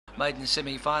maiden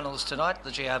semi-finals tonight,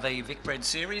 the GRV Vicbred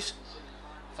Series.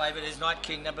 Favourite is Night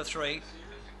King, number 3.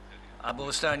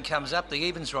 Arborstone comes up, the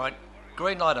even's right.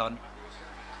 Green light on.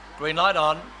 Green light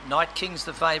on. Night King's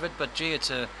the favourite, but gee,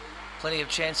 it's plenty of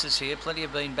chances here. Plenty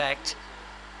have been backed.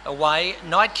 Away.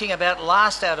 Night King about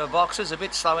last out of boxes, a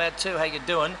bit slow out too. How you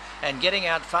doing? And getting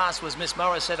out fast was Miss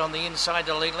Morissette on the inside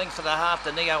to lead length for the half.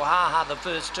 The Neo Ha Ha the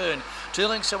first turn. 2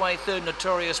 lengths away third.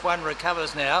 Notorious One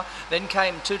recovers now. Then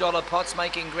came $2 Pots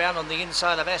making ground on the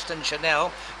inside of Aston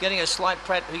Chanel. Getting a slight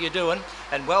Pratt. Who you doing?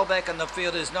 And well back in the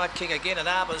field is Night King again and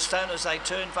Arborstone as they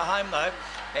turn for home though.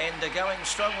 And going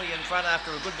strongly in front after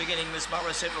a good beginning. Miss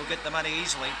Morissette will get the money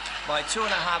easily by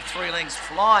 2.5, 3 lengths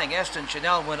flying Aston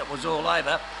Chanel when it was all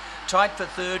over. Tight for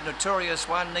third, Notorious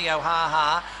One, Neo Ha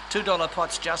Ha, $2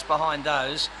 Pots just behind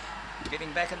those.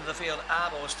 Getting back into the field,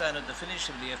 Arborstone at the finish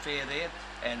of the affair there,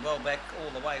 and well back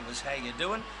all the way was How You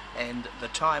Doing, and the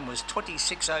time was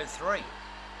 26.03.